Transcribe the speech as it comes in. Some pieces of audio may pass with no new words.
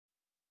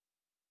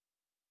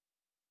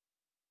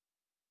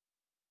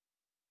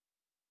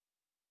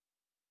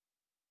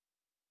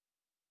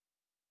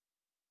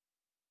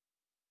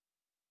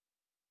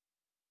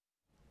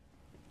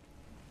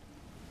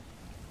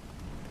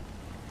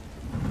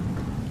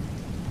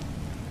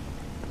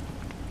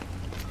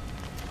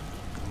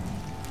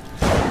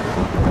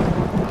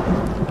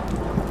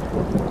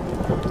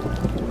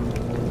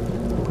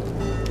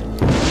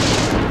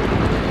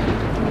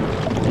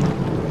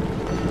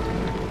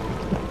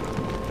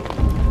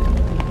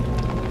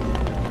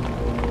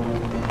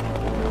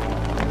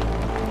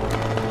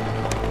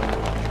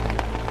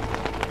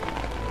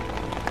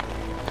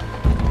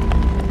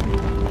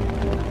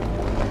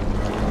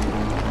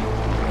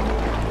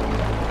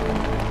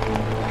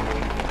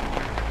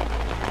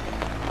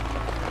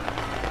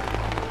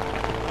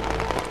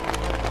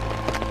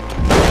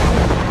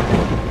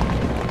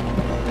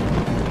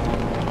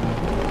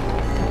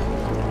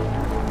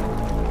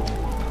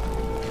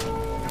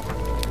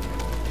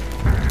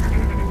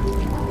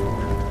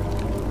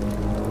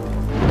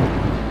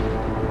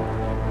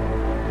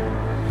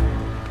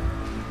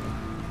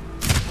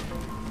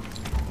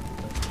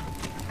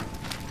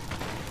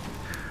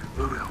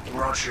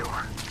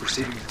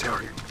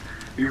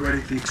Be ready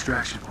at the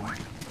extraction point.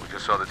 We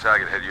just saw the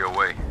target head your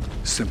way.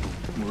 Simple.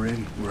 We're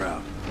in, we're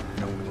out.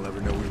 No one will ever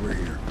know we were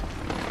here.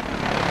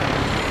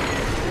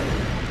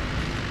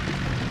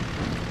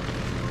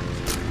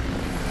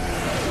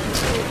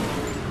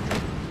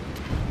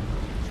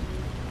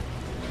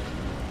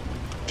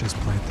 Just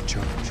plant the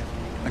charge.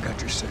 I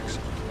got your 6.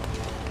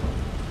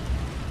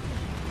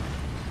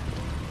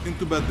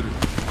 انتوا بدري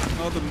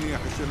هذا منيح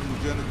عشان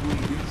المجاندون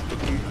بيمشوا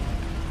دقيقة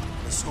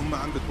بس هم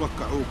عم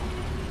بتوقعوكم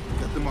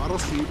تقدموا على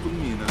رصيف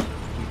المينا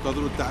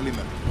وانتظروا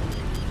التعليمات.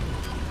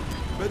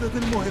 بدت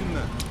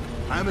المهمة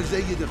عامل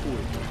جيد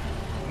اخوي.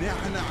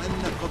 نحن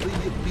عنا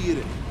قضية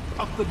كبيرة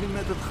أكثر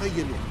مما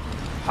تتخيلوا.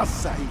 حظ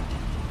سعيد.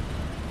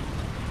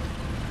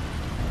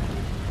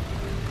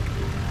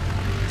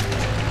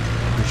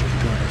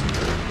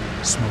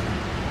 Smoke.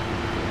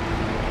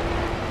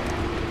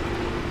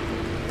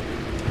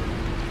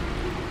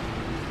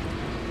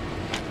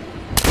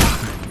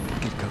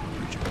 Get cover,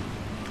 Bridget.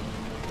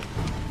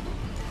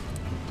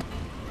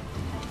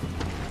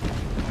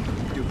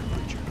 Do it,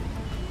 Bridget.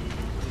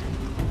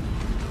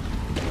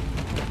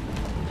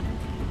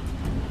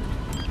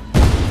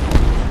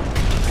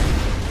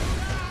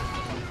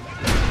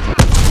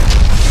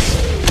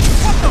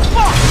 What the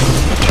fuck?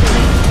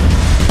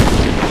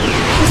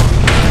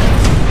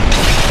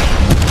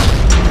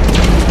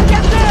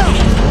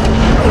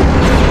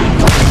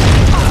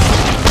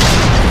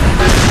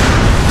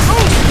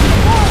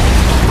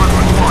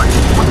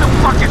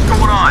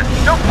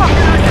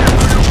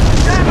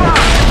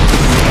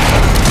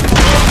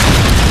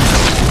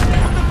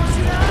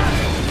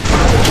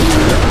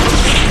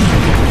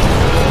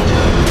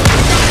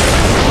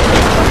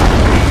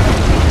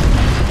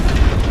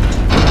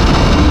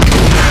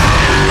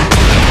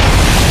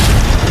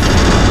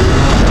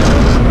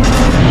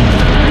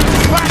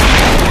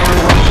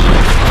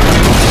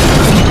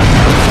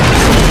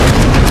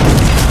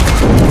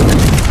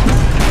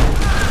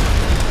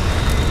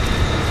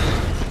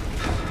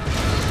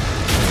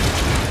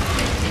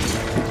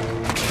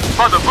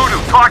 Mother Voodoo,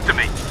 talk to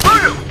me!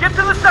 Voodoo, get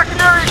to the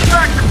secondary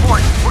extraction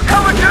point! We're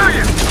coming to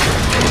you!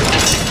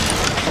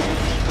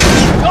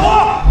 Go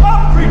up!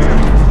 Up, creature!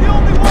 It's the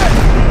only way!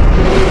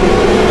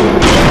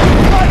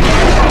 Light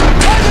it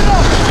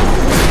up!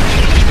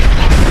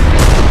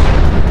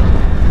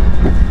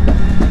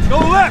 Go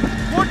left!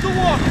 Toward the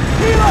water!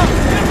 Heal up!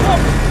 Get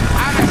cover!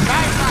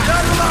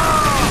 Yalla!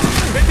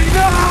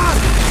 Medina!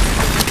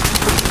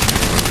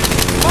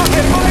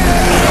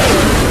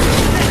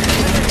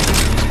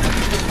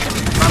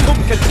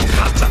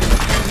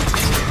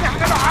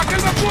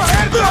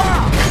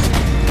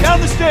 Down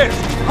the stairs!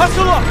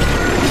 Hustle up!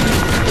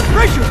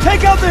 Rachel,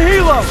 take out the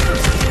helo!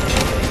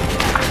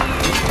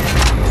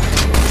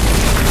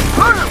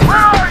 Voodoo, where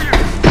are you?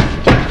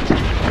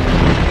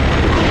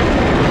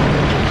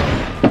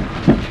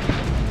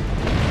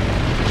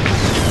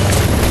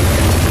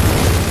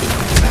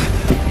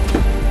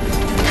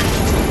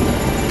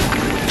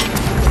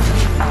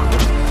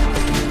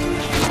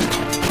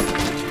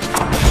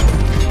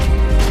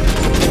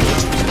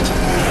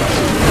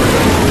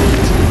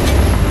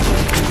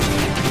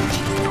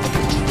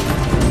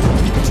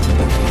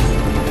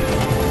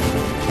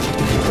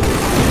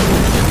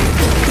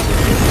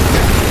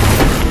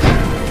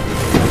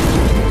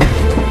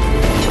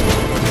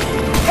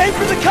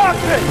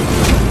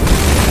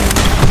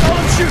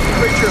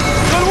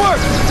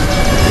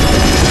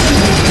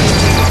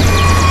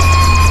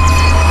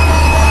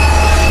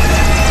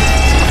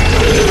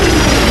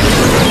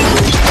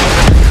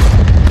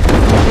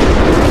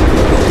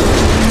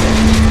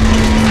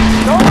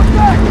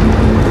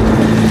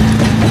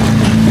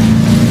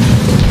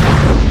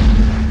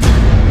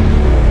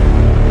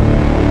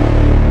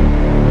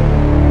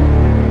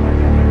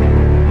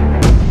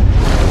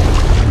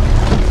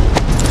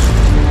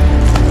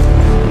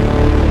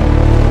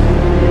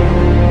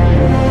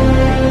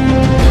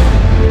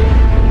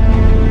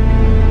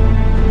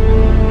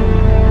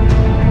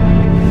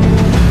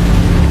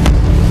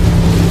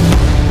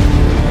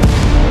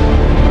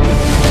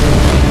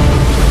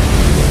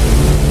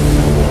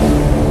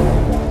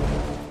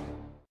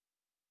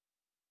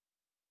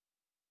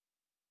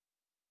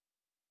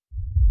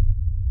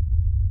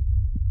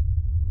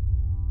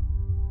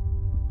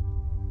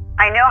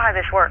 I know how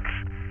this works.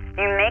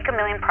 You make a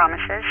million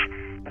promises,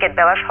 get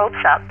Bella's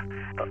hopes up,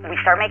 we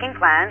start making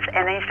plans,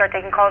 and then you start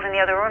taking calls in the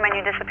other room and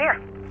you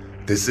disappear.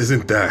 This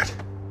isn't that.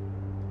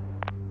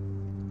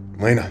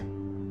 Lena.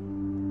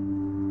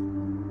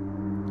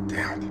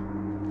 Damn it.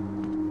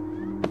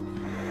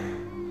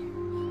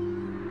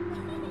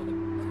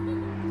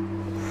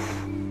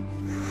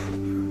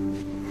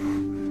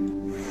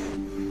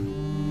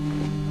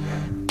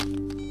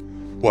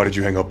 Why did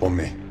you hang up on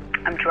me?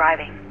 I'm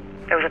driving.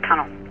 There was a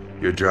tunnel.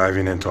 You're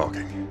driving and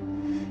talking.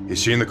 Is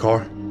she in the car?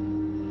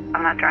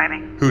 I'm not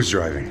driving. Who's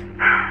driving?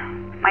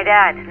 My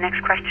dad.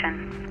 Next question.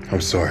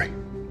 I'm sorry.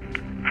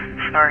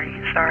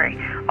 Sorry.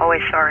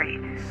 Always sorry.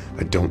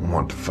 I don't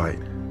want to fight.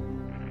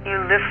 You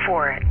live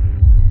for it.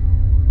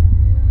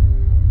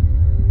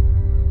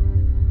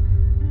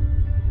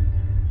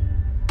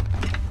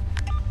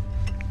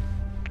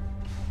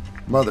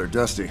 Mother,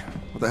 Dusty,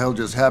 what the hell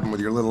just happened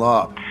with your little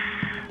op?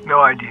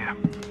 No idea.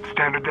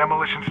 Standard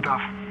demolition stuff.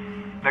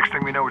 Next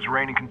thing we know, it's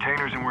raining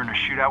containers and we're in a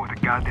shootout with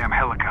a goddamn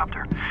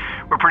helicopter.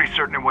 We're pretty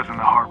certain it wasn't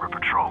the Harbor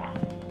Patrol.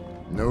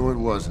 No, it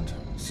wasn't.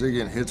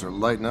 SIGINT hits are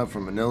lighting up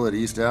from Manila to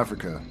East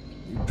Africa.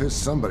 You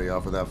pissed somebody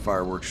off with that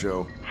fireworks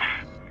show.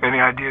 Any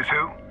ideas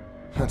who?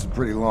 That's a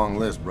pretty long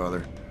list,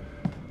 brother.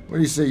 What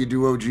do you say you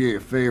do OGA a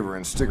favor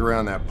and stick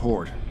around that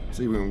port?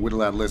 See if we can whittle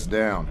that list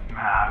down.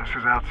 Nah, this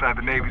is outside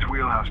the Navy's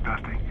wheelhouse,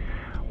 Dusty.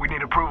 We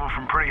need approval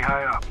from pretty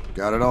high up.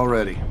 Got it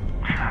already.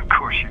 Of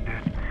course you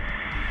did.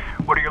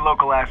 What are your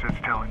local assets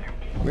telling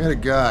you? We had a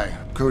guy,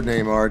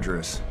 codename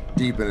Ardris,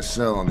 deep in a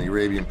cell on the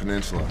Arabian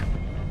Peninsula.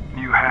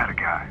 You had a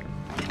guy.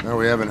 No,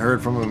 we haven't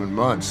heard from him in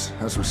months.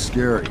 That's what's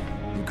scary.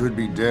 He could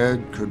be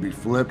dead, could be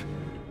flipped,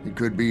 he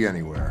could be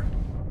anywhere.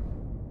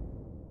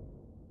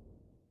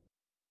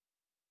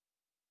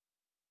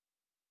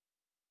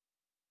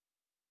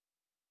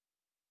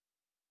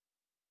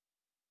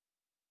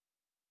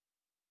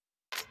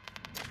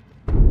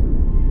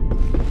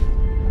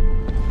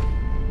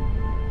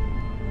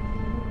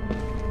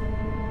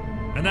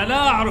 أنا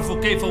لا أعرف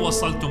كيف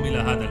وصلتم إلى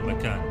هذا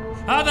المكان.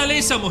 هذا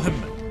ليس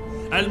مهما.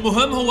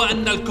 المهم هو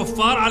أن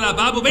الكفار على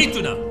باب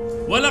بيتنا،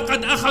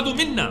 ولقد أخذوا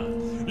منا.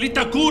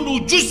 لتكونوا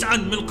جزءا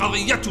من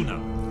قضيتنا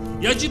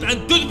يجب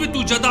أن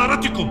تثبتوا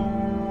جدارتكم.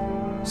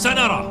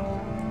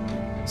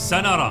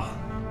 سنرى.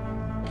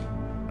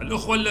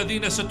 الأخوة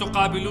الذين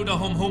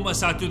ستقابلونهم هم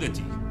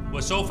أساتذتي،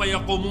 وسوف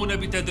يقومون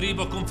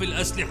بتدريبكم في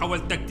الأسلحة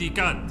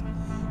والتكتيكات،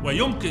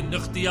 ويمكن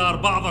اختيار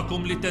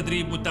بعضكم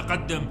لتدريب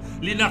متقدم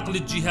لنقل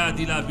الجهاد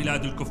إلى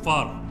بلاد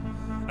الكفار.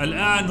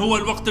 الآن هو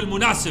الوقت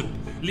المناسب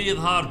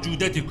لإظهار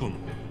جودتكم.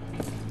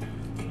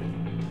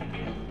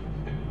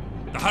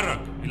 تحرك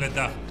إلى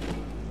الداخل.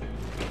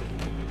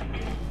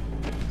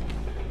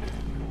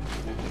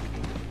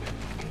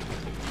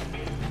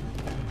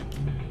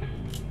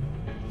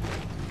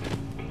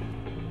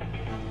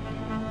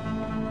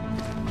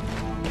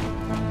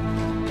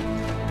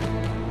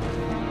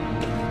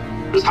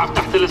 اسحب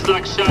تحت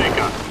الاسلاك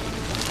الشائكة.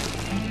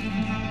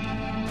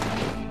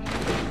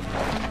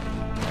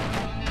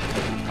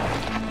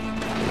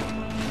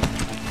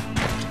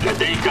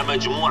 لديك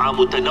مجموعة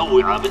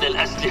متنوعة من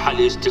الأسلحة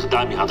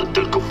لاستخدامها ضد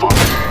الكفار.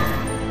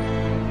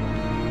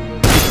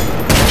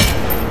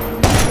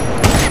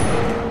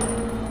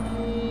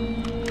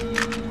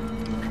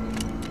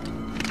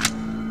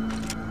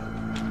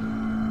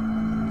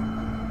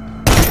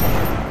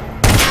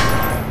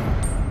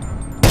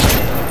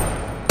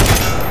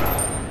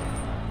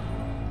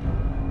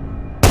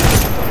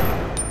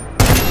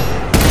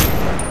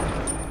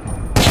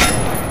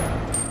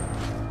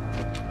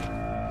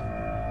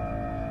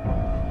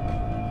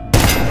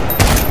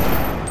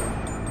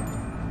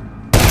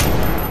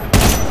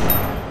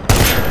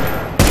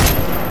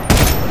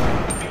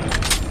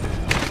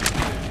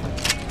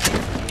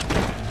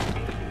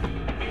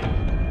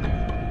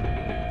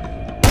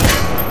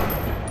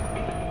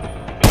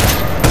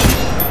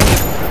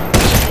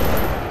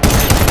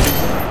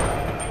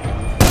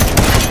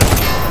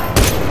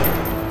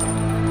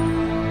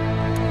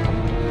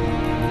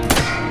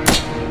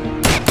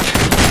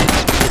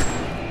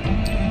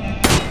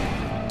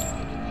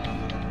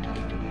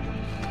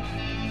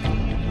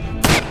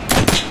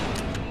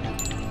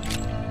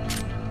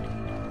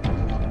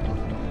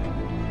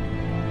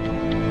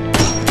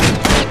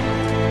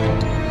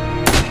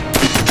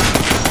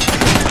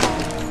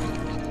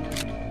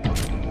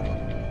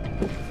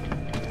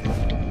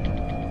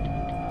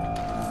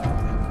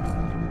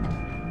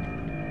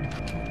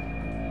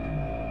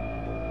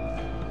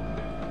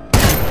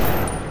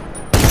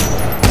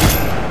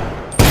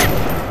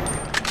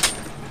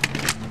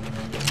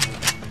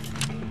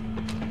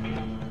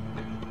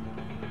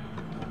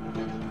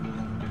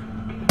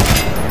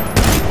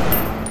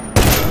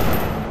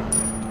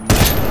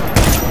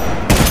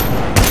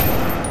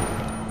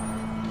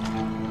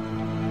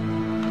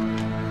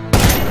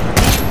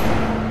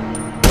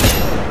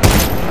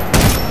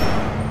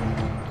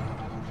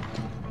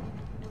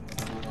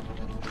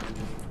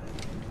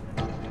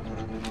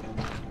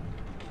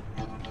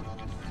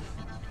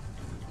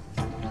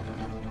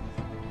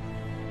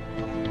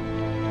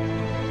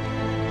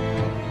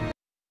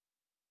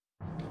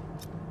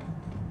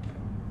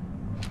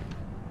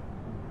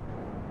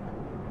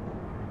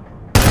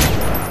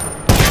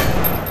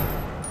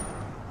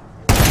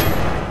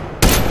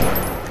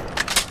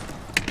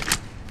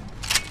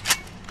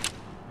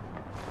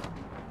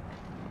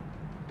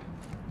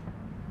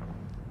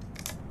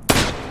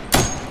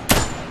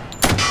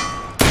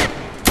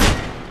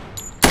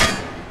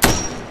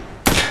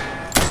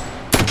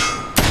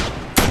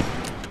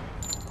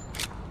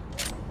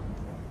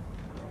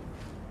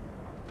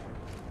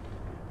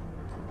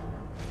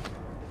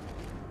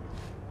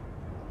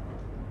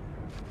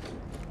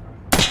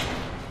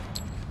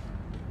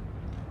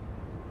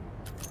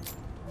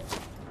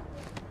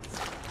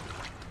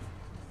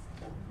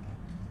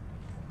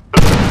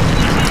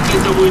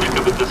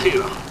 تموينك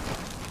بالذخيرة.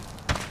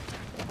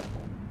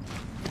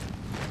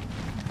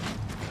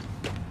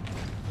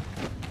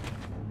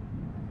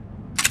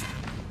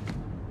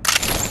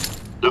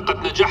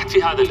 لقد نجحت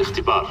في هذا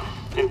الاختبار.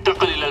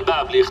 انتقل إلى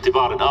الباب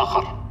لاختبار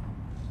آخر.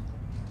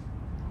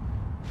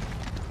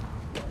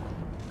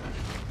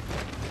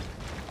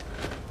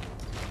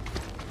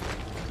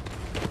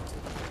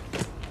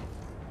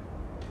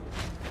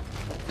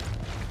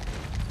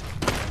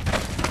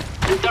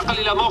 انتقل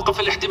إلى موقف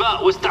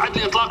الاحتماء واستعد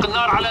لإطلاق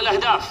النار على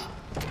الأهداف.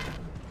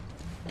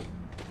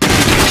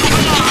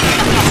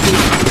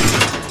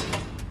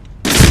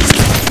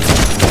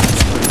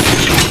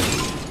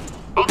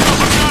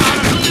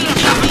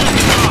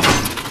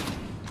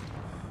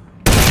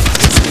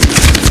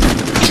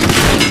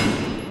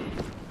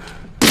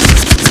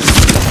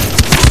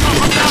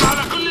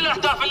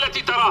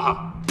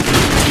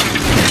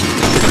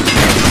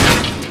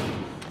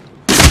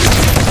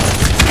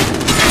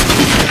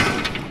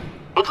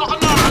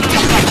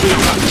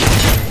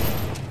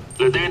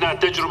 لدينا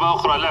تجربة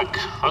أخرى لك.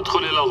 ادخل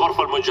إلى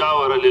الغرفة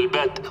المجاورة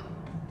للبدء.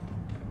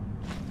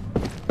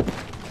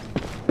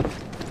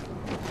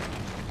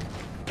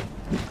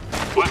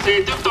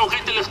 وسيتم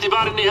توقيت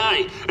الاختبار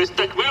النهائي.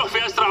 استكمله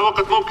في أسرع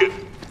وقت ممكن.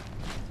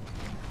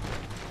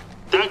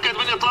 تأكد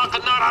من إطلاق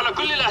النار على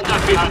كل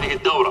الأهداف في هذه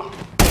الدورة.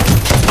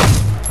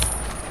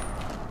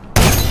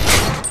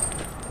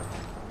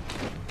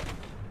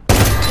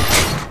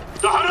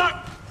 تحرك!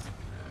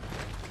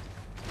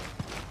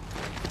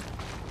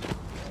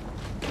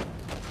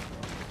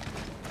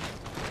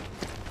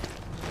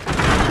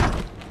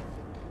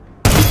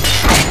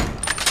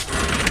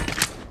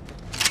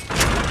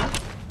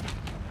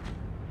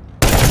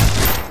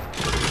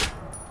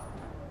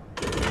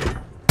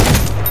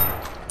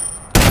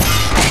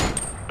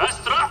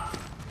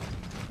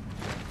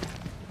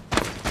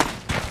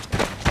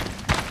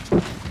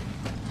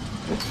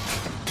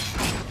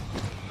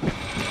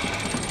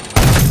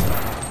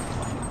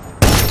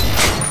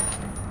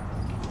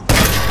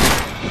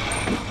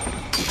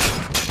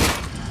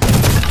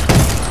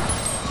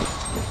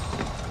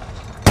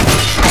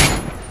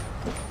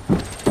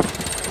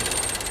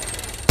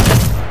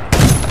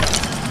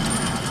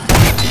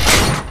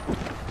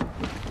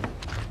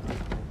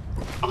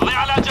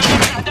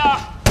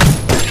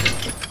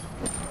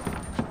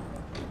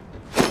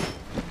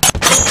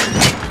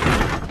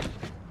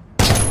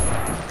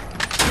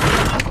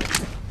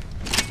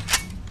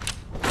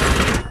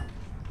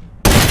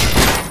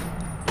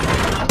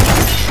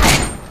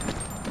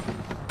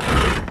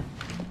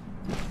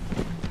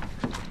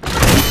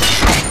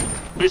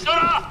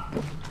 بسرعة!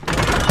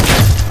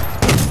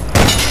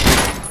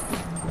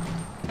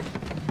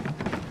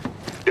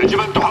 يجب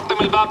أن تحطم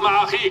الباب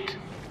مع أخيك.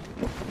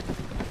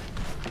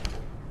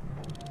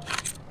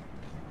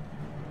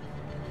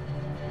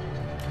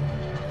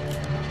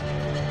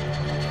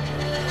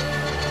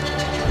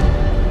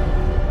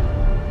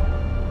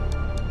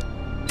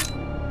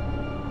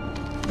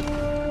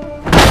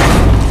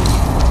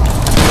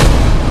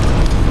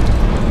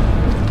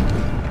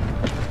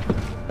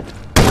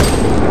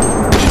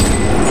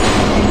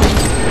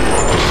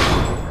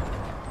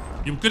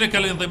 يمكنك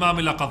الانضمام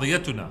إلى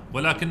قضيتنا،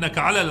 ولكنك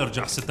على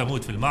الأرجح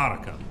ستموت في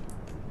المعركة.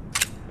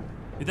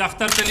 إذا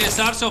اخترت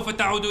اليسار سوف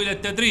تعود إلى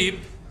التدريب،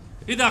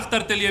 إذا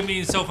اخترت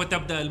اليمين سوف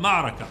تبدأ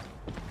المعركة.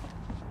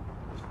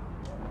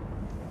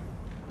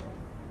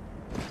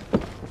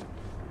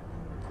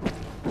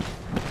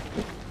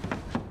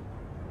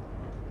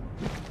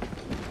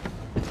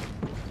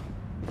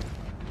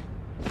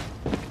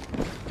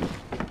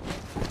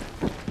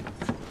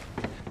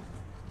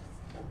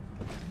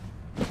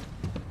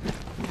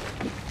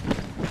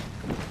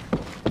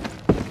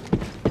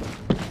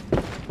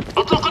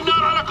 اطلق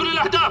النار على كل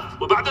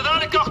الأهداف وبعد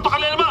ذلك اخطح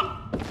للأمام،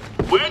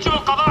 ويجب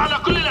القضاء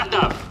على كل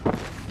الأهداف.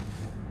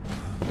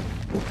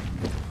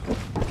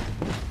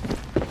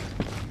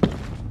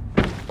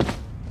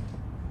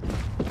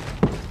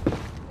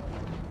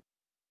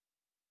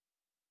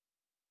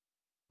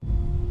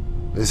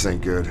 This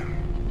ain't good.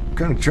 What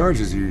kind of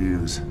charges do you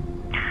use?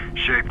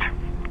 Shaped.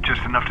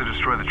 Just enough to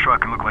destroy the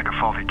truck and look like a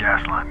faulty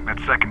gas line. That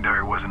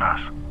secondary wasn't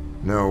us.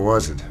 No, it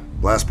wasn't.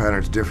 Blast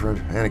pattern's different,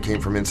 and it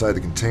came from inside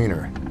the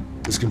container.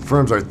 This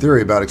confirms our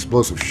theory about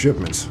explosive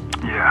shipments.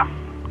 Yeah.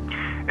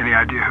 Any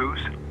idea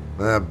whose?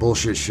 That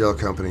bullshit shell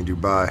company in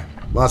Dubai.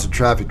 Lots of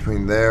traffic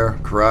between there,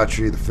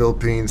 Karachi, the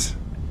Philippines.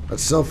 That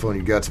cell phone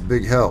you got's a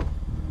big help.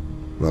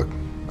 Look,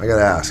 I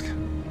gotta ask.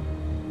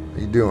 How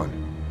you doing?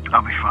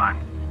 I'll be fine.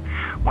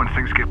 Once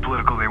things get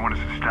political, they want us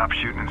to stop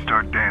shooting and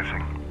start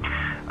dancing.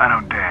 I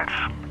don't dance.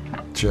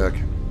 Check.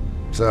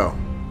 So,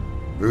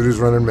 Voodoo's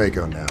running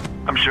Mako now.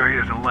 I'm sure he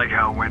doesn't like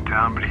how it went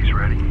down, but he's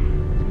ready.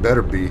 He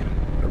better be.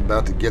 They're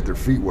about to get their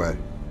feet wet.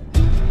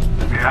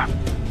 Yeah?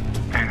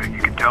 Anything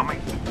you can tell me?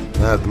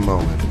 Not at the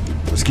moment.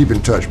 Let's keep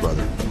in touch,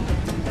 brother.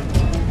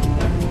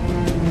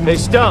 Hey,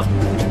 Stump.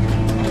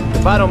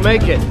 If I don't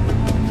make it,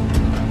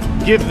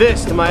 give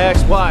this to my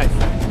ex-wife.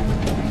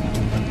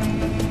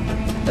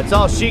 That's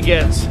all she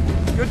gets.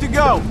 Good to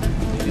go.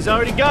 She's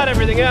already got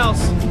everything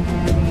else.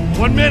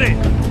 1 minute!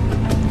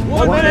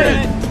 One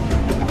minute.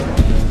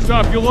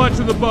 Stop your launch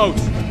of the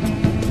boats.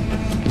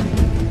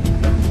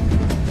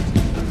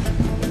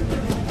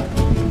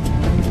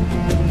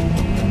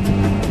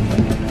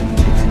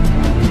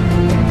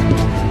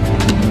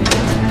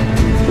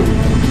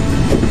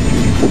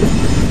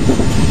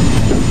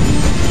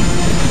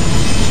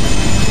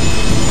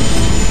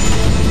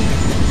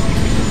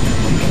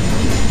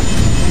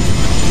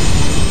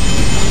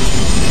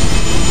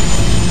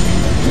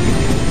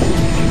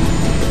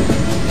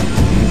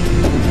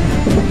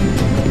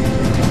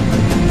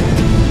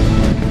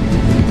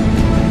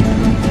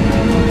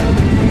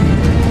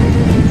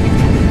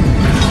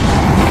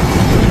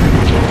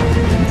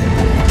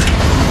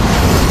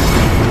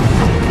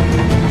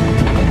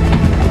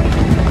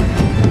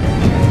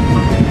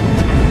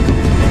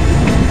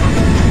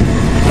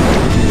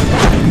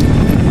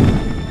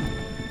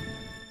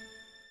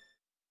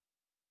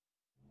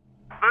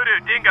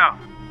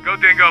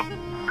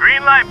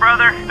 Green light,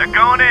 brother. They're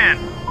going in.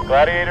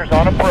 Gladiators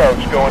on approach,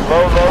 going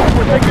low.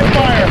 We're taking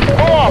fire.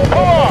 Pull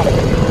off!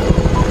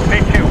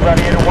 Me2,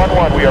 Gladiator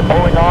 1-1. We are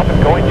pulling off and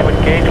going to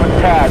engage with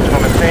tags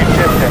from a safe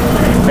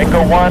distance.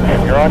 Dingo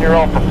 1, you're on your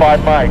own for 5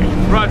 mics.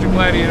 Roger,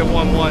 Gladiator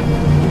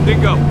 1-1.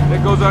 Dingo,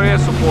 there goes our air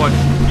support.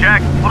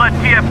 Check. We'll let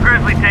TF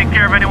Grizzly take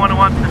care of anyone who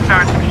wants to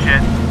start some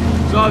shit.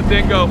 Solid,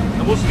 Dingo.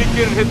 And we'll sneak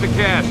in and hit the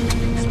cache.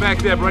 Smack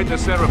dab right in the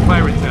center of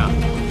Pirate Town.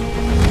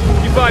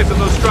 Keep eyes on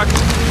those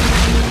structures.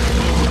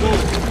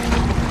 Move.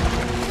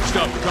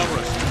 Stop, cover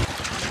us.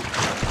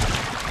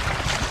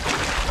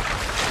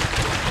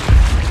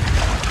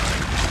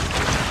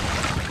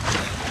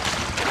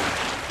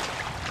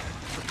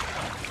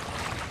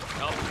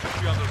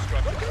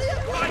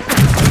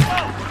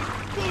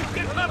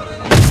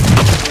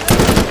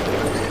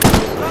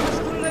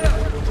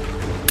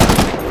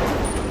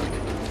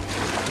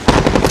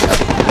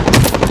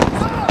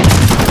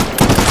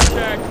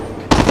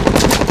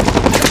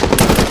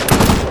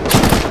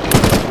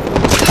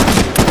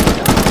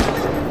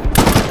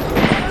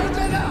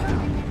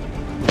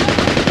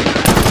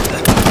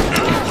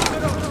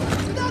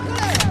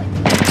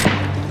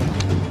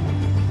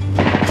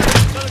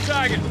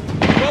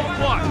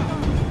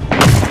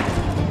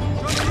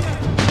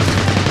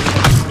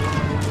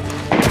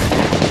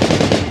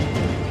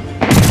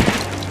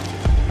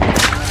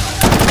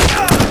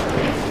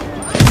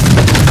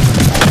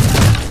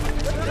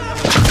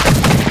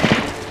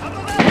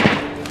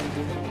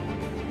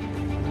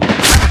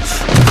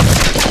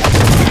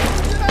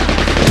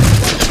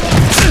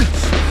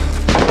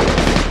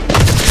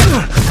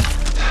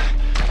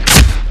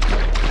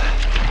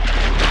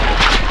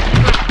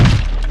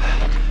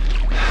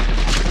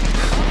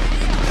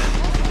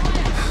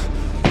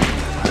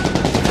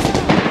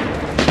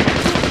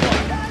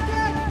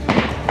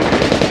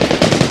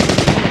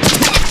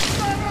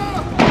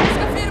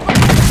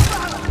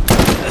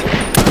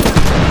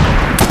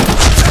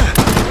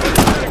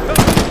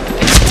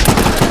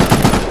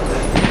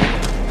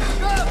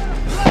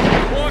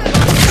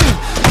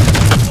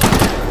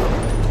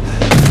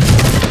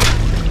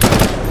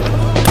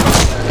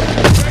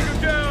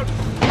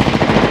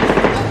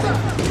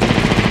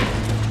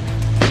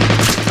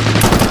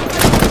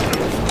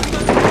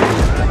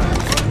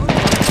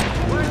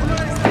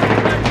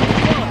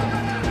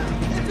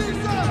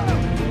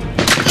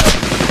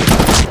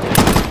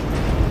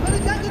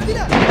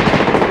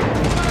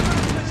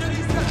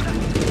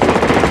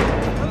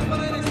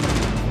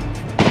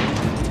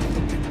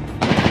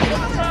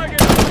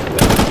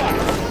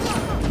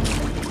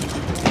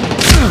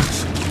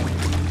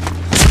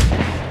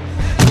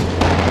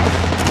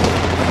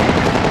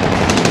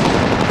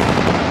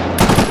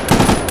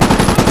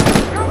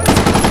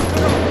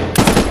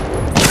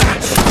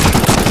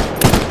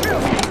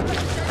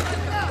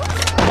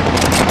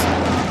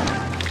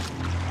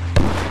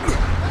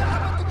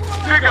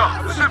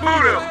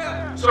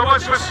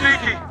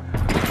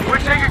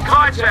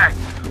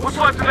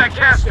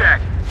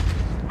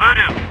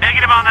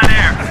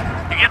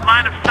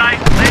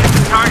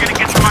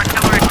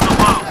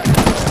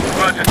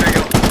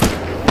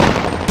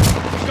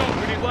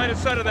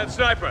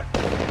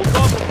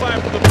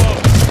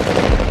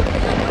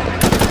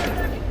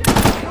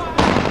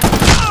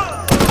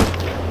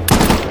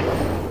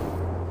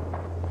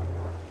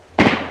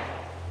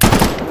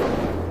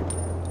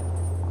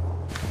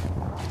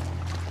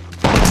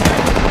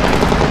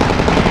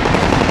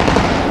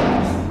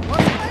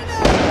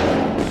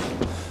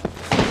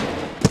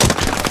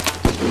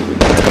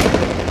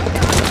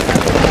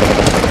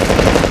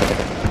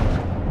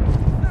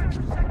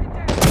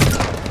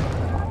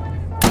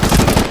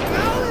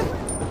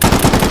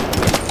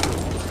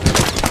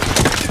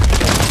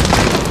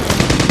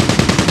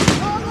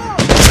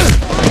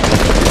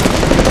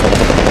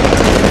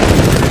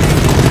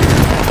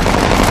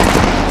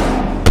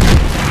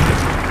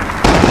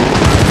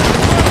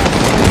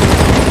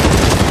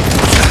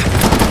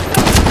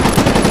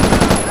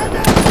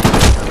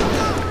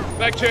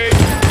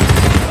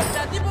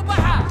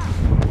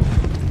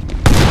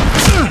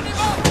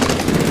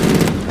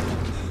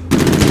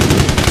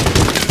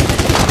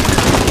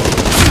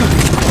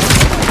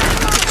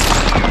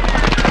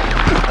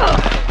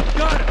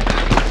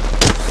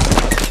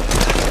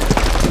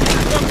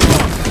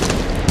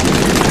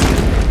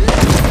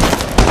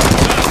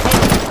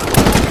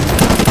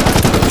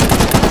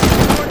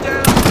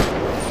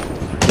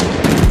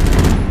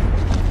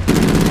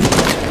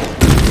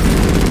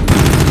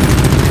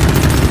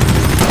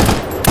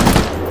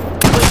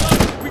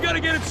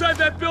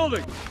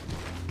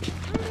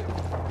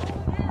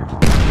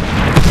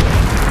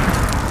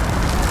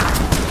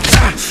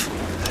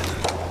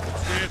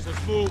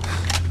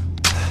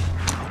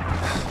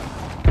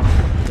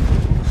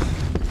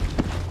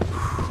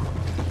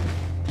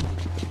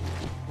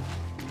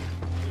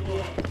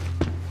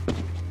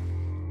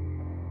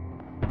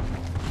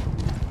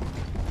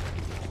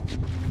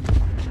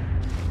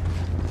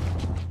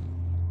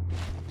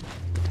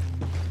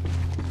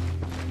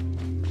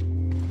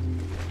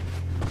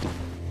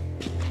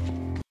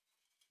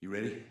 You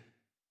ready?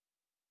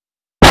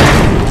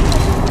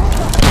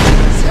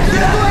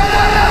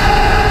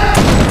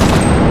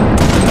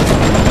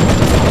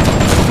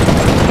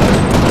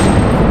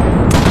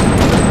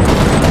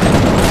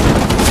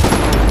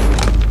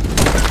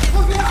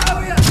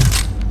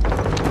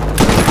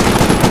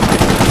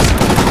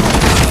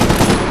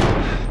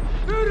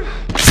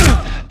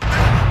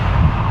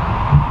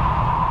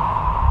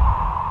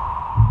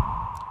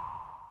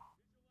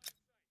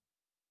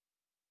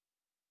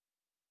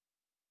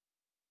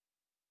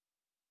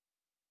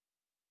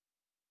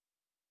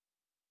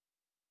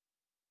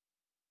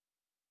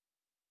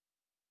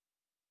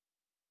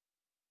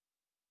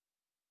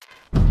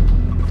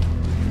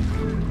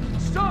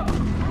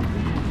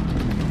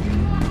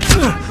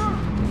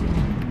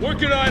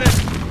 Working on it.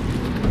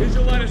 Here's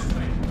your line of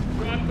sight.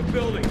 Drop the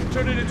building.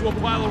 Turn it into a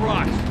pile of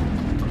rocks.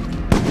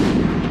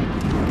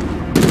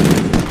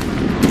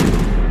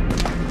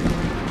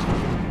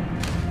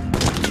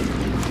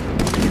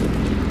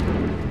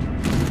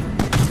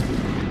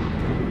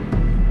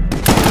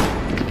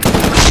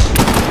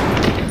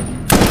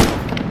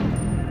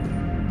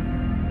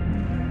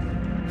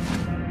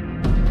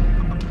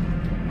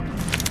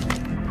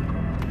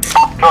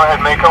 Go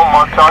ahead, Mako.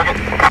 Mark target.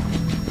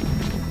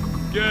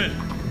 Good.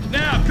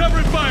 Now, cover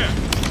and fire!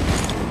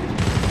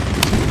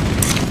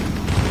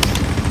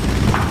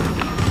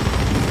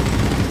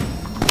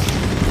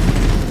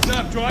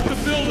 Stop, drop the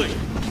building!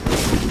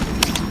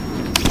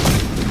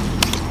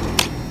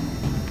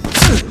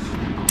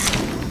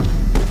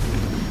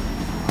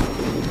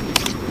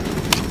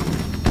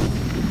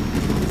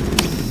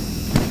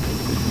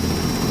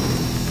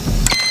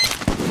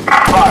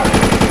 Fire.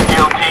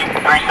 EOT,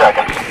 3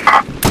 seconds.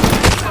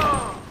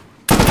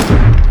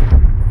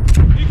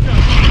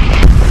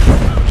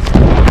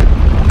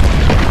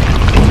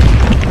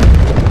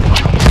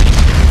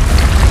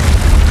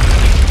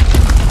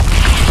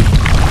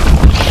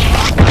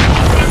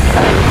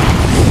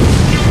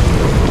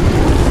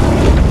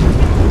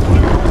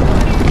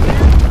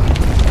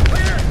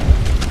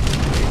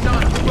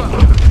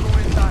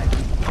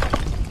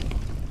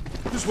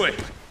 This way.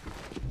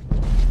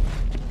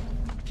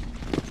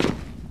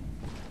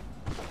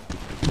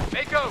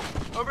 Mako,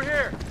 over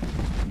here.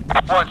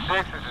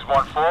 1-6, this is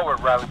 1-4. We're at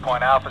Rally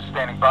Point Alpha,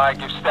 standing by.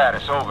 Give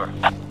status, over.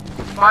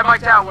 5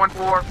 mics out,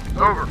 1-4.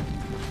 Over.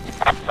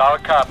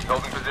 Solid copy,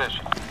 holding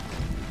position.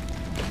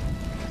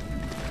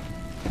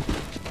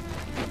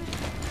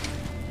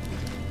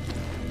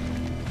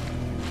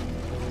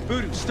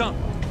 Voodoo, stump.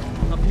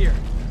 Up here.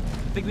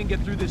 I think we can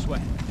get through this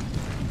way.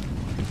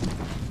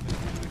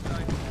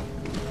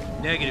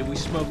 Negative, we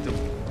smoked them.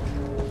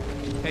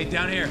 Hey,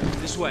 down here,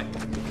 this way.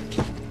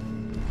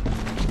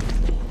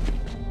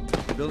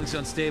 The building's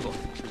unstable.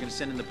 We're gonna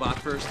send in the bot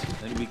first,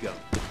 then we go.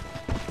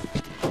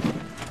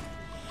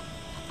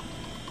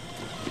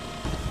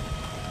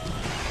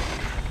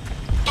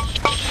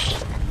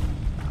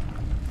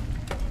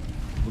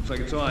 Looks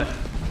like it's on.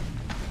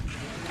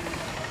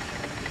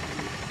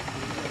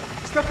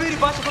 Scapiri,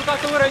 baixa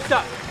contato ora aí,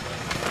 está.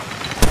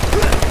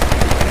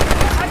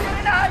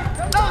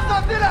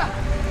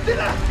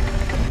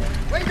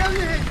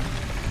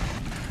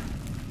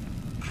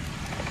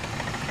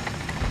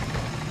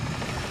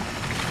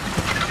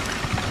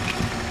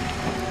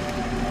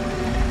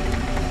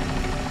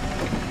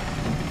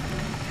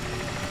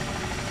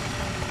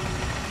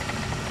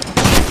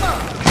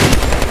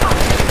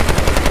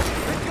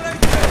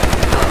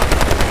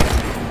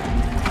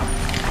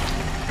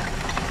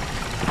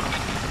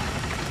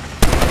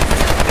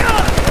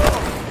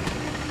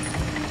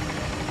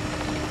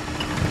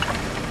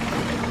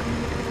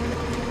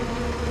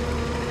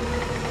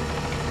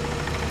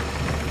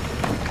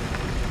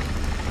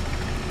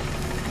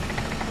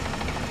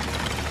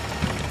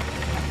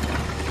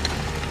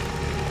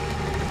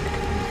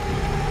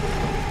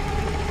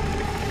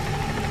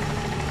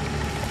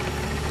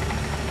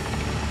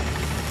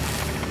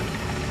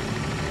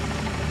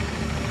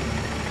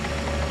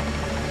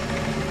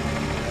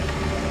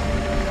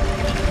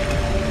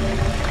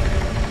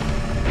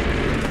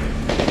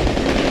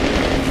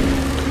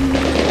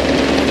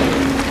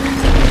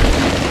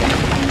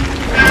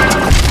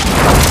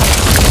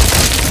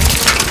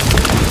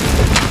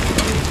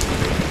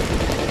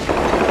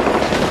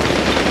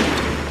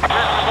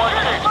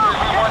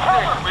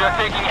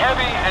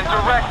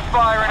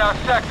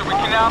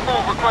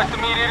 Request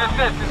immediate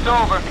assistance,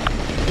 over.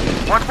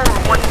 1-4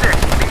 and 1-6,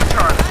 being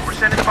Charlie. We're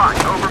sending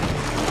 5, over.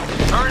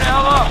 Hurry the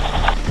hell up!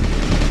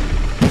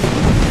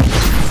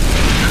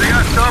 They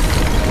got stuff?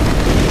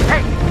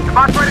 Hey, the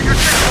bot's right at your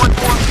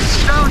 6-1-4.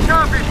 Sound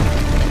copy.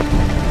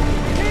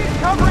 He's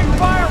covering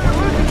fire, we're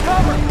losing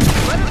cover.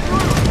 Let it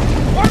through.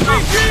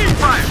 RPG!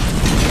 Fire!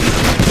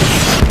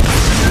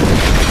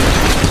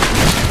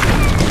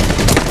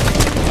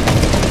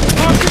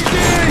 RPG!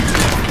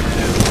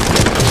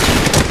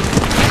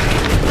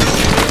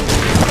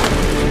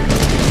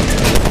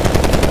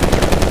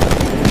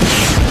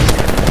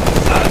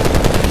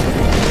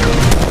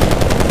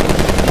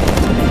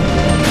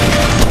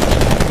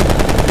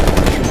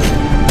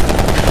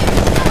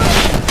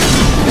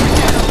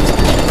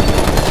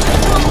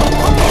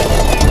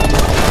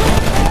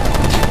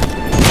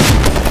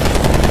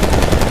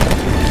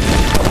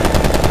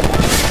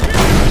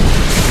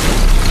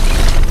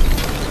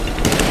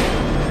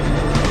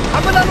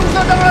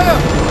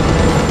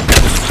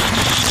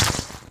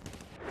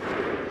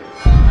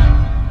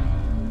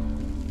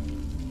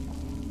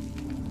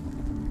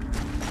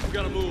 We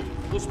gotta move.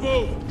 Let's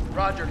move.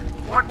 Roger.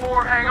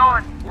 1-4, hang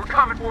on. We're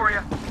coming for you.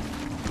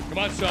 Come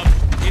on, son.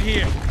 In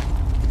here.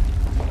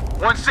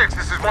 1-6,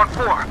 this is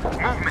 1-4.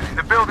 Movement in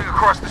the building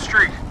across the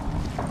street.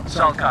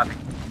 Solid copy.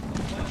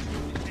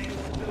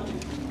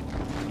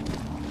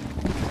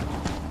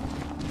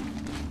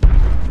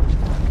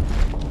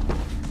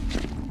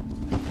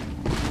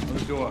 On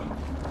the door.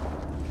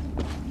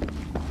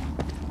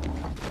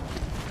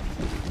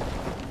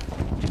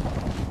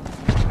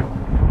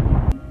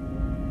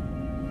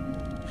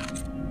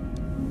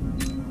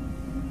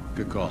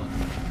 Good call.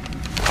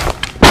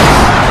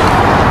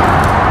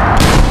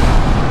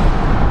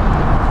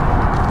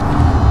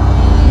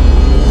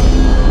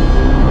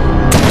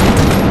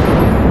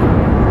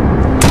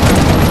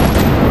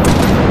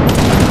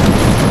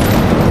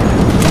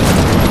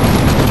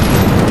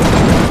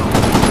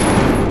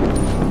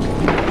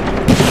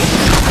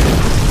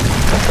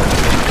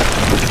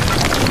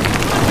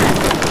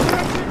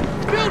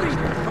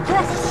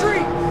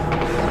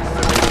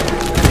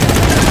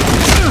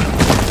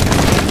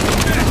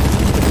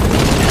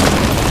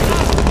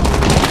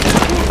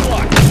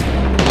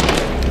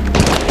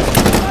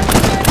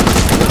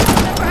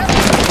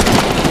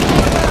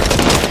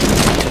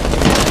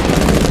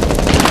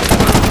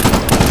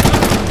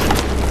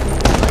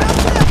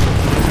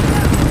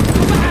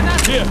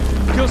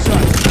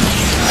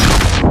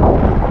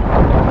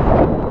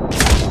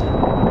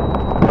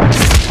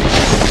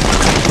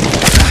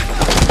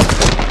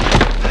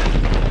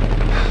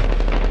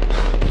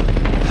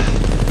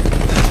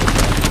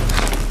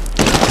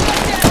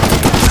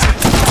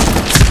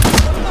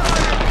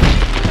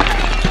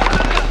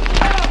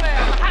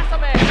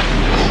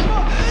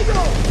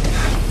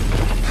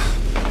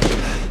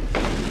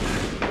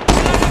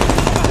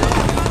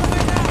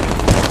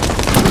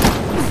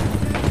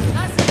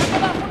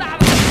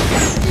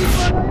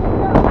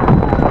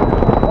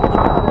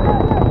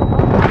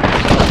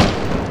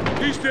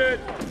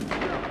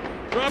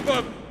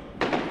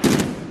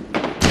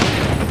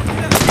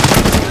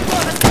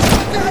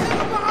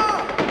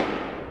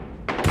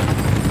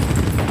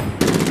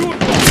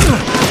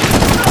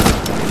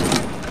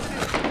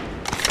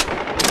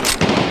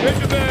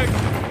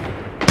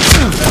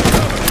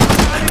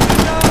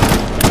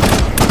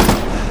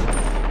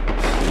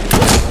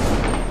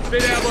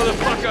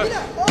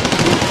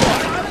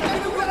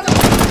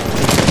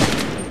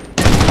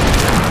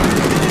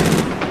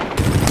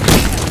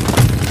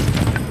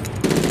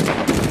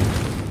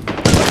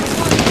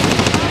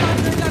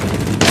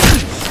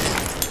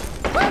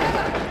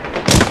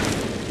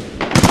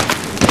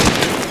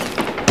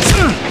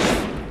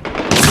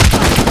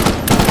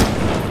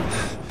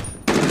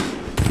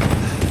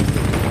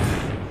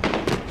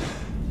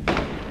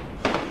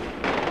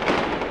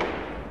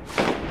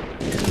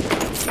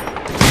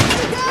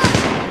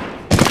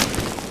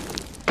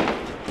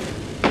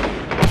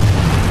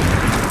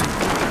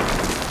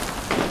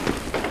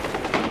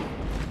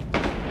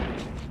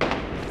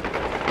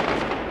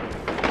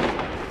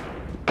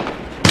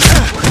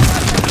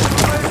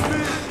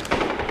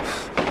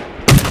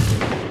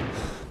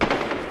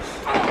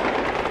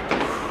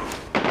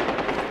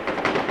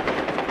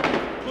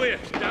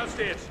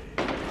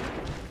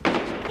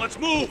 Let's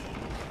move!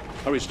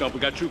 Hurry, Stump. We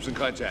got troops in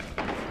contact.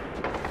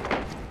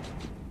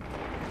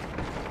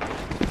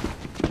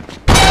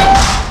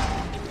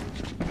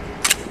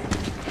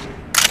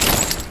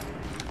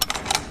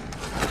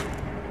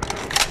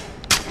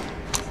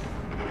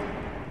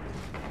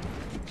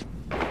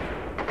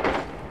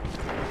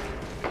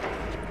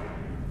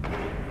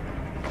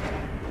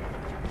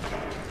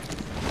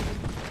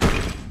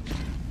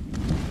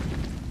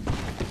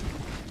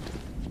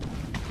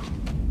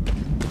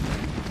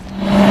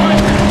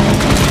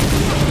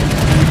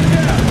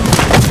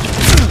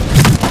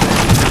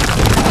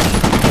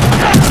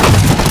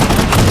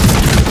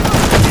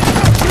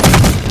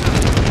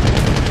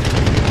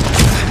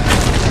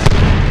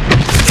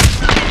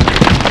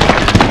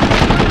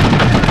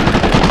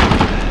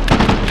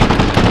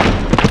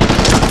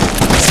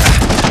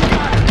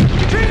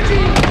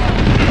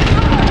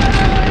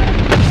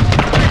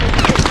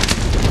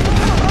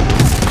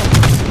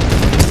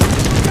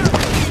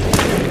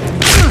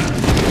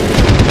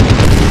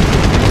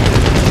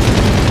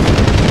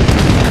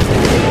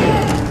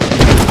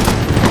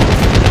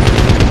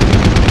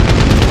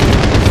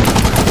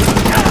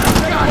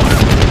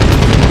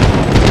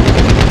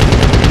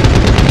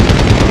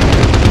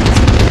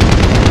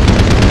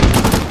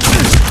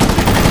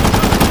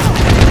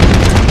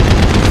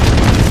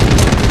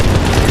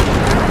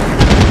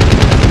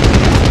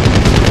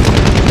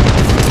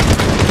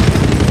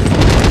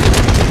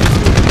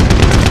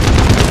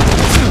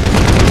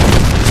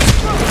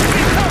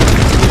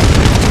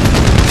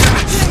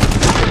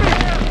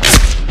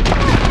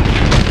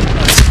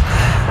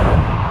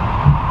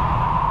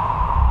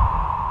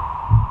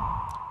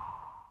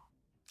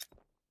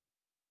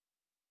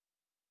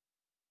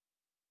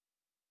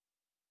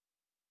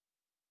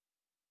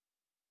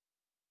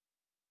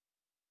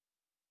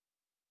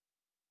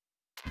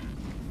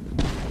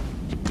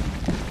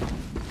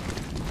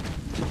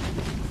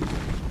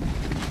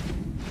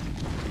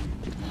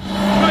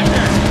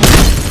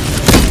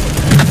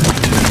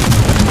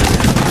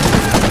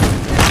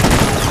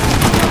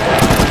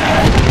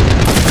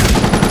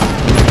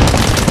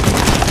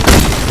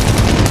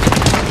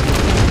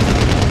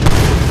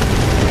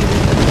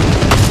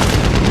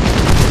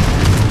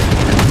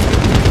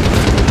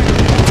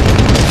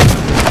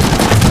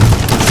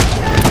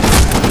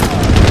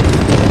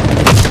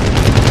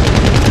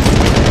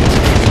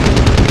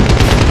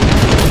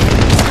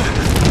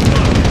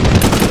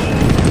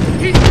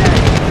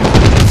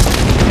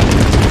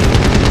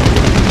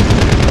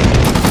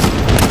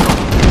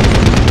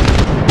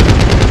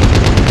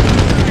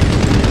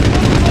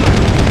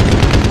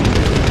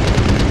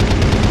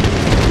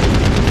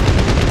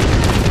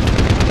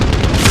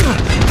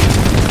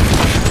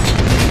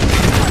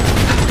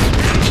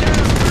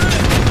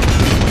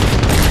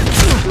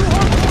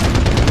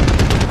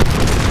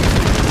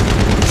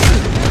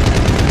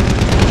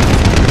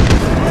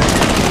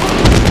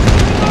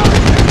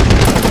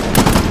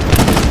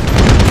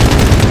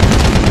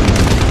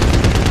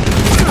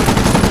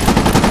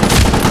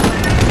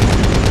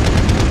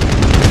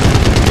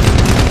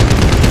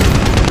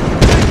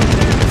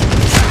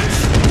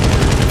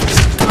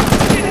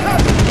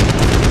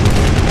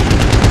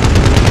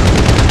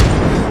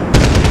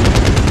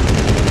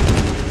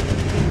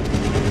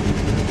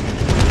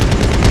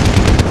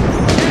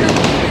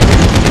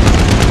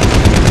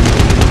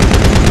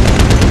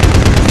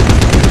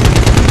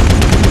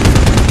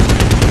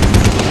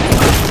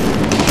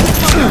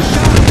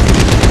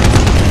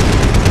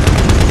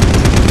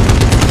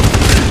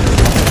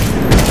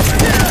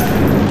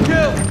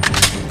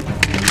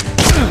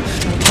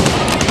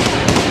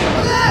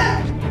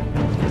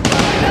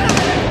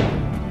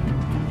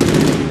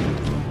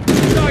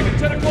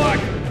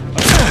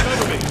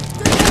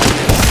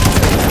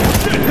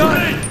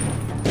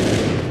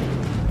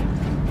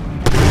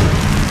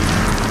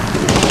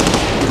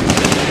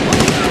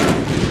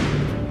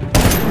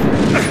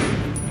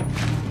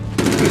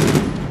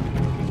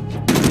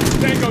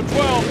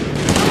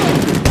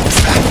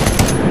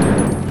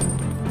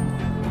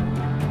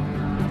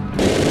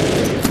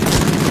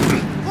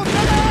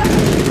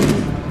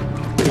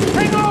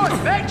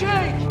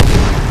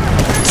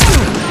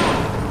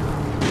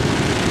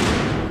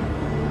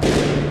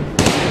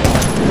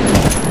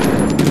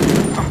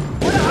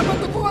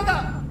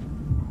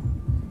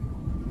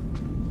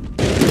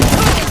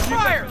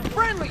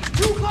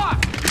 Quickly! 2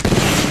 o'clock!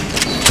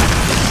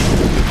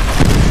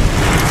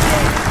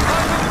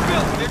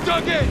 They're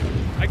dug in!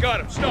 I got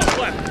him. Snow,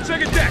 left.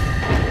 Second deck.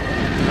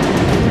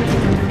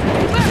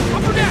 Left!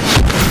 Upper deck!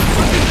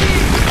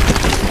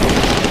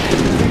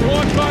 Go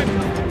on,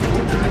 time.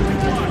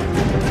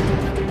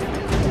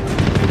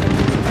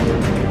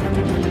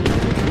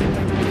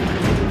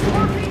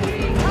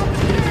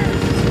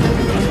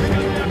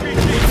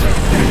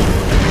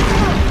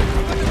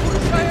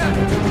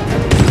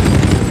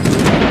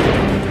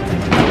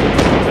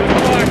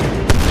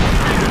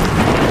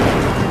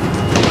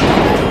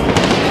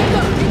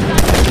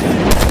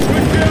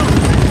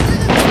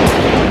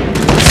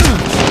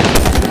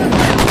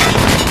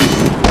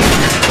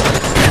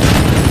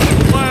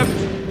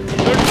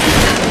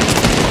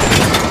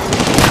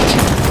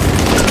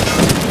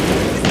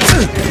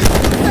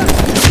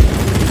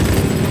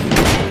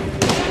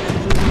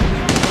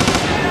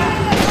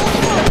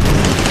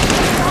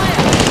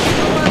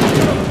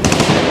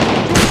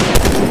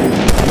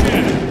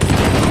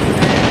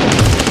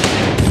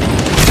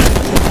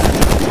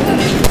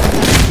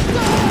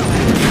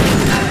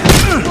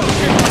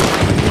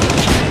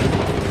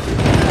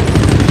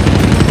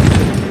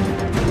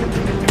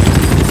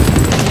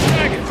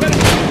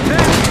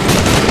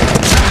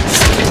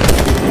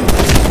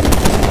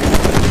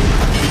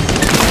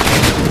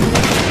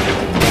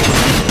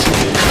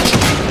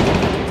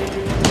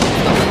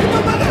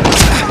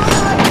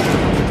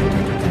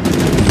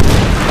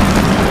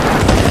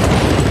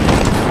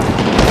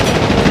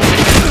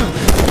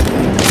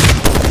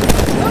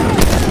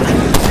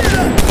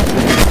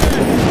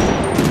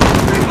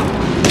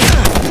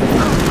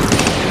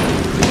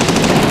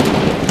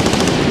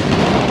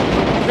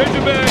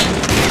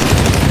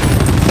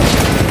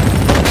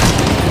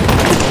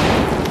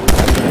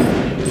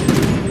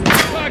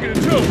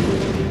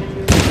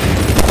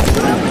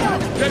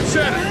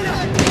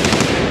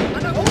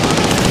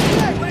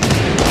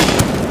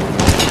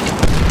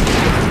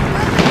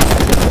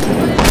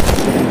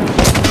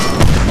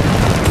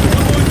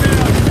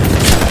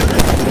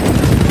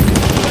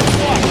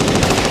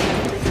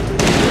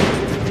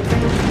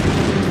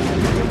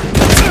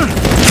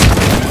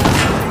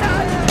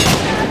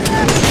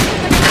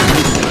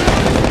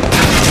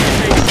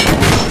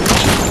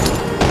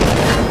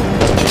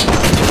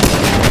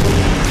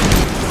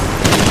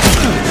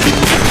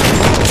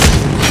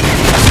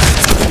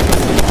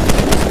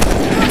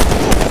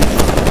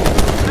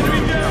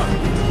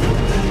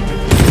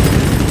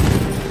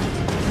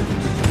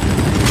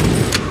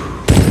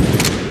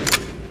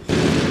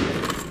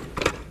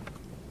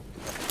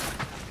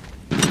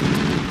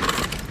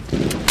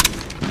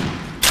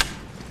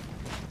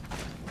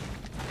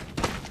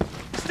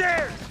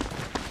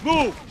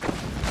 Move!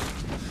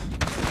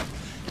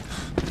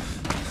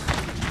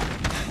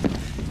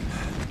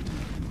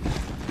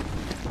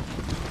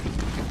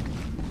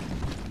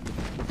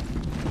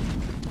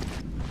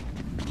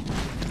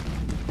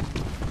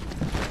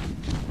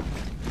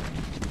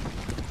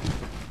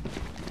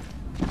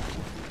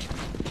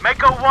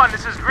 Mako 1,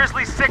 this is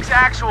Grizzly 6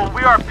 Actual.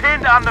 We are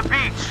pinned on the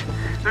beach.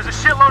 There's a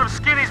shitload of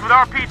skinnies with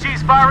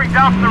RPGs firing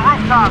down from the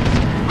rooftops.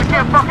 We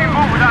can't fucking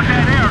move without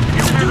that air. Can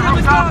you clear the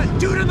rooftops?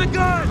 Dude in the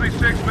gun! Grizzly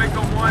 6,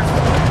 Mako 1.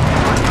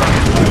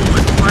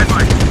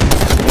 Bye-bye.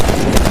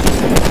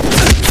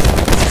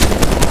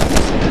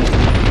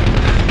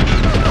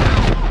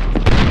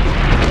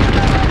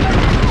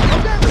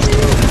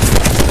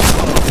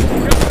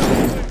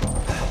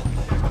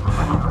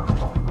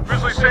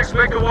 Grizzly 6,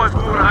 Mako 1's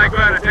moving high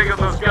ground and take out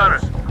those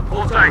gunners.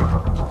 Hold tight.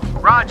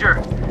 Roger.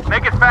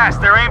 Make it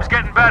fast. Their aim's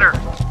getting better.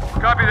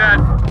 Copy that.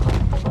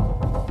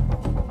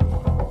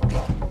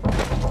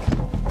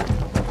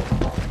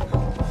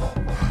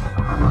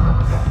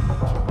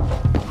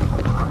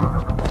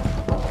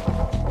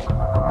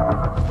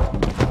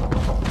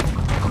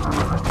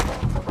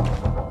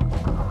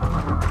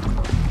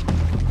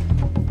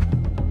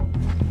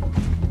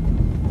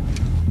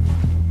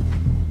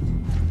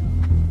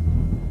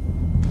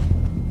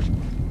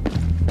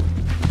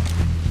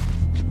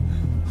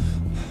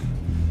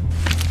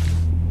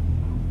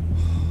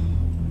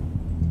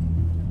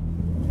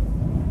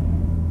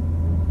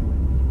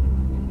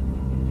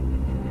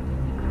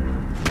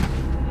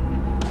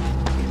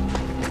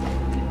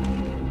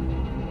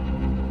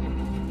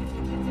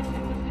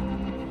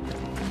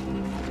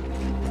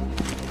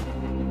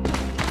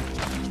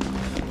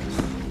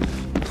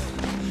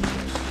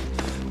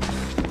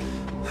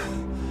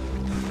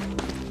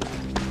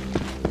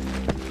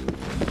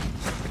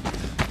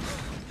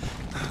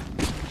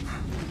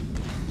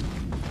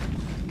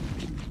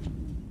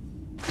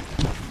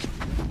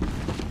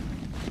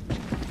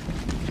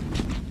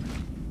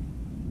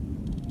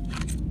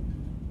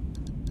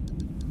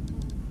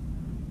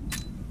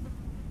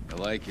 I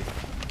like it.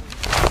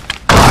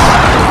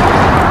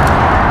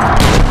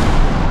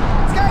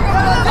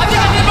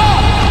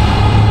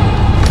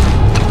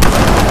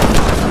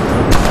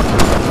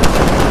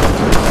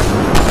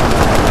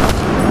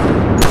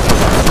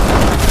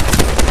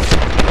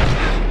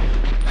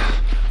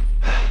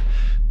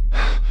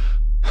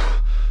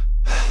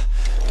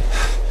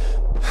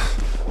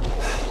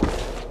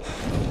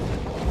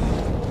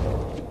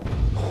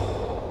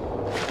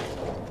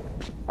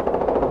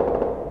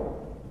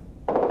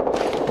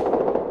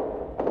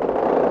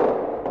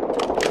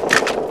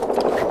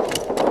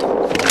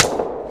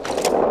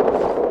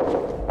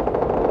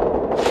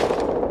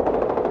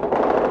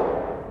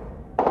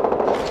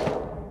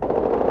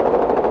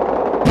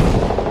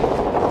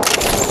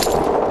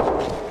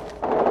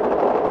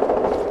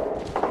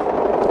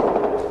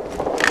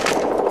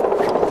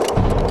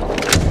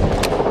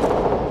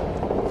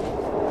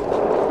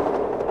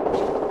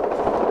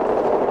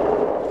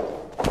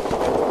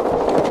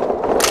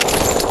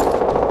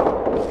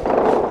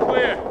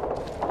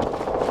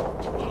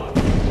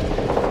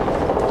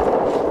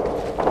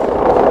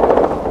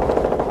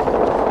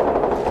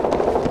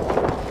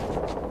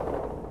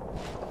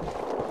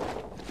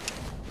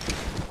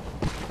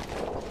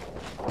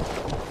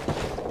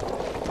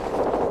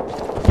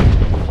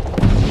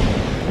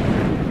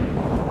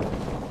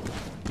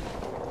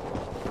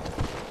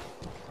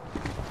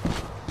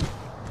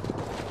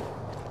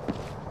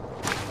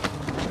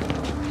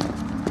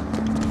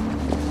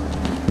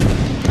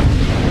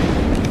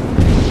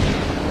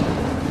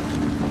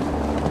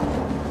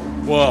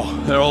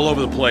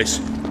 over the place.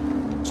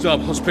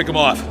 Stop, let's pick them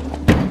off.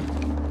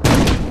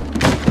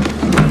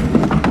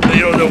 They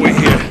don't know we're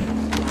here.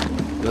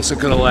 This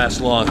isn't gonna last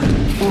long.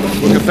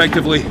 Work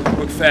effectively,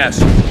 work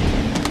fast.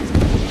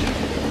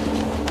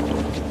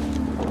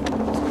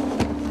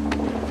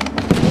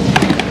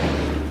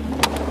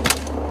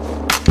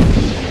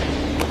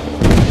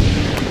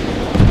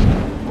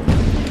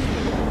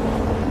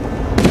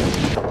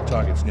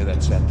 Target's near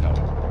that sand tower.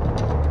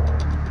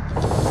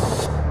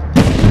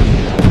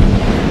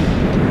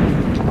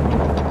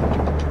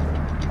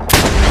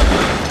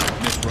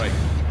 Missed right.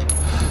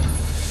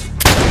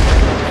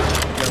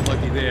 Got him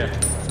lucky there.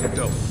 Let's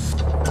go.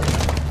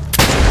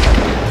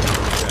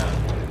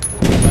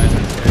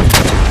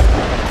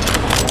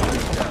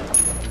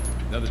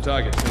 Another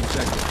target, same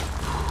sector.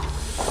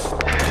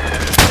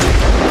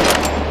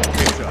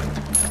 Good shot.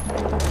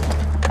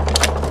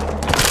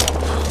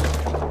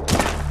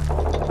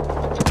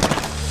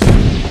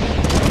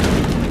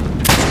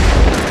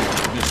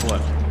 Miss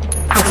left.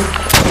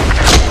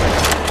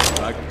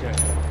 Target 10.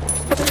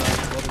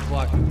 12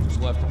 o'clock, just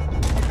left.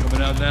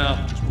 Coming out now,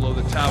 just below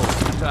the tower.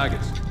 2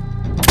 targets.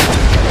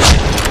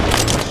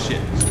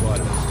 Shit, he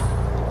spotted us.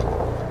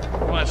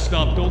 Come on,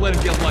 Stump, don't let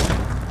him get lucky.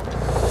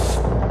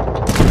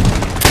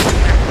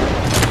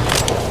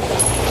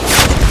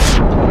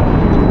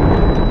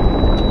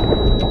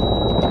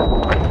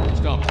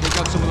 Stump, take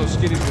out some of those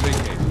skinnies with AK.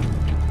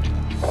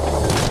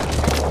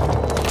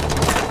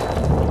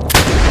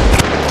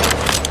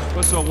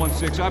 Bus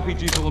 016,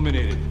 RPG's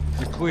eliminated.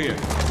 You're clear.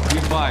 Be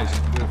advised,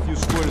 there are a few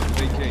squirters with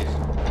AKs.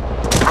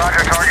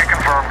 Roger, target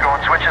confirmed.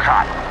 Going switches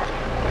hot.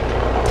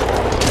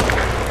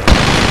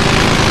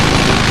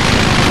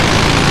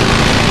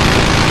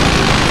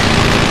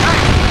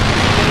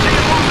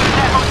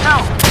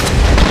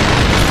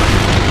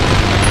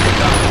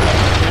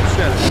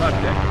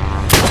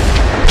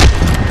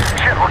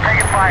 Shit, we're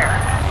taking fire.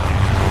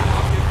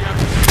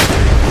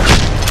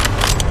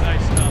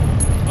 Nice stuff.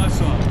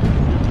 Bus on.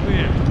 You're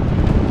clear.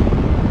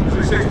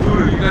 6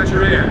 Buddha, you got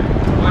your air.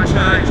 Watch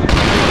high.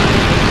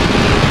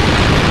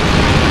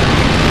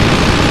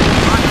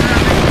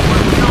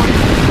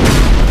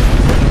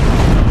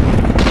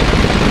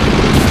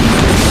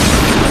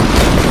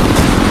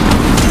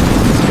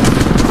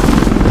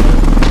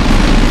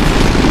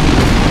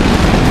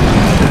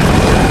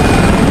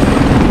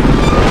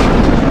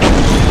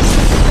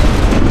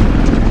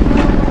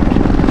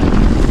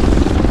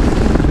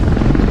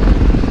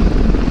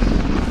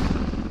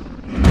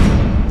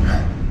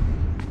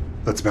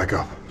 Let's back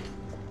up.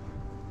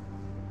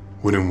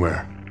 When and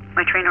where?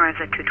 My train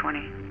arrives at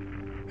 2:20.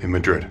 In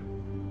Madrid.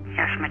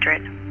 Yes,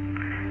 Madrid.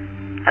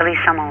 At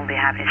least someone will be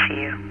happy to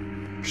see you.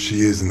 She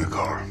is in the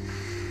car.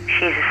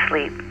 She's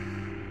asleep.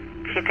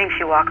 She thinks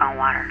you walk on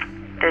water.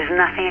 There's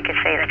nothing I could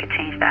say that could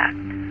change that.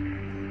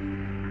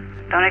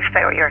 Don't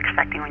expect what you're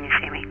expecting when you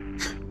see me.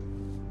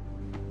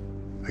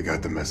 I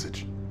got the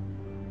message.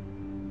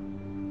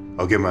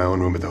 I'll get my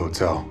own room at the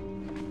hotel.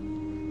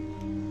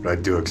 But I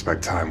do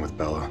expect time with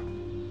Bella.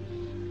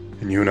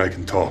 And you and I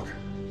can talk.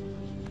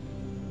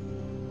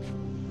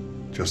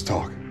 Just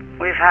talk.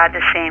 We've had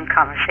the same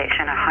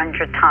conversation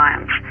 100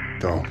 times.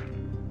 Don't.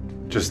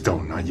 Just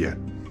don't, not yet.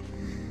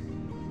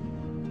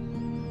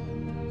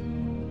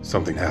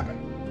 Something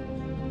happened.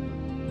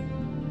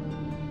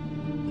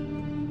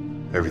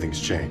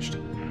 Everything's changed.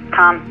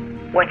 Tom,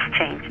 what's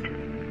changed?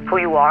 Who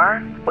you are?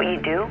 What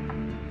you do?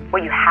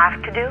 What you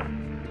have to do?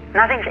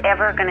 Nothing's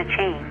ever gonna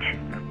change.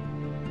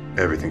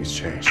 Everything's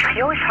changed.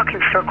 You always talk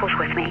in circles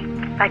with me.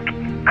 Like,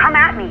 come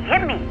at me,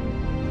 hit me.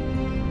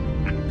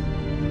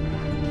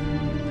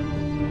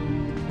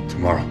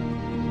 Tomorrow.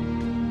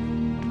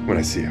 When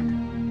I see you.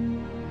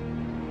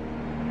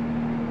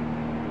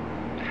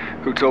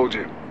 Who told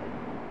you?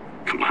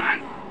 Come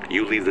on.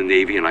 You leave the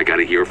Navy and I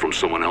gotta hear from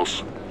someone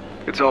else?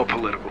 It's all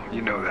political,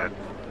 you know that.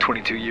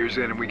 22 years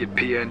in and we get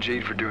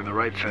PNG'd for doing the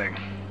right thing.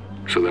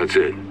 So that's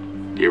it.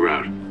 You're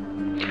out.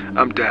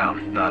 I'm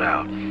down, not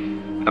out.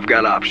 I've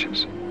got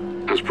options.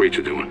 How's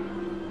Preacher doing?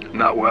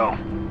 Not well.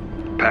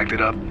 Packed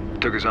it up,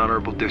 took his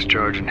honorable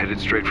discharge and headed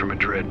straight for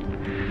Madrid.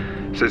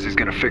 Says he's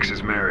gonna fix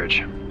his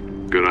marriage.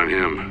 Good on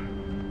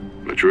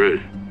him.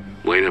 Madrid.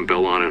 Lane and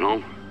Bella on at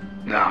home?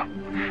 No,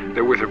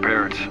 they're with her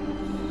parents.